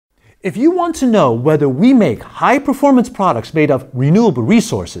If you want to know whether we make high-performance products made of renewable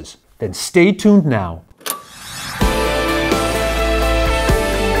resources, then stay tuned now.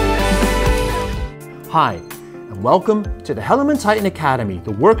 Hi, and welcome to the HellermannTyton Academy,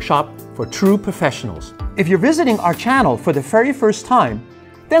 the workshop for true professionals. If you're visiting our channel for the very first time,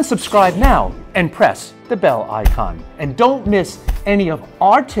 then subscribe now and press the bell icon. And don't miss any of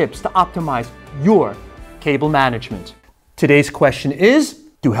our tips to optimize your cable management. Today's question is,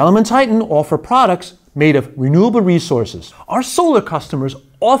 do HellermannTyton offer products made of renewable resources? Our solar customers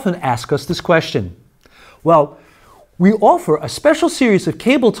often ask us this question. Well, we offer a special series of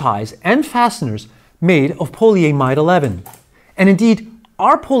cable ties and fasteners made of polyamide 11. And indeed,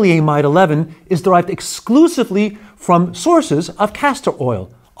 our polyamide 11 is derived exclusively from sources of castor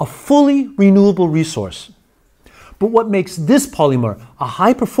oil, a fully renewable resource. But what makes this polymer a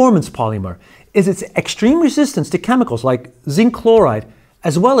high-performance polymer is its extreme resistance to chemicals like zinc chloride,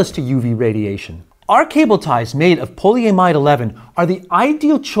 as well as to UV radiation. Our cable ties made of polyamide 11 are the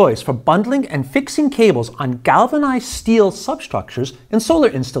ideal choice for bundling and fixing cables on galvanized steel substructures in solar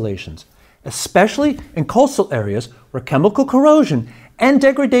installations, especially in coastal areas where chemical corrosion and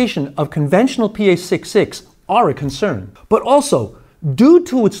degradation of conventional PA66 are a concern. But also, due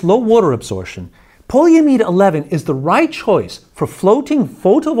to its low water absorption, polyamide 11 is the right choice for floating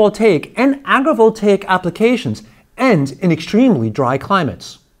photovoltaic and agrivoltaic applications and in extremely dry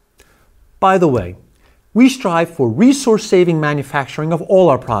climates. By the way, we strive for resource-saving manufacturing of all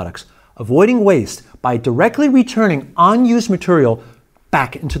our products, avoiding waste by directly returning unused material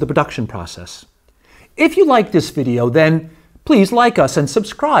back into the production process. If you like this video, then please like us and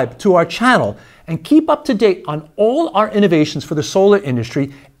subscribe to our channel and keep up to date on all our innovations for the solar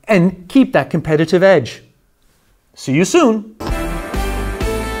industry and keep that competitive edge. See you soon!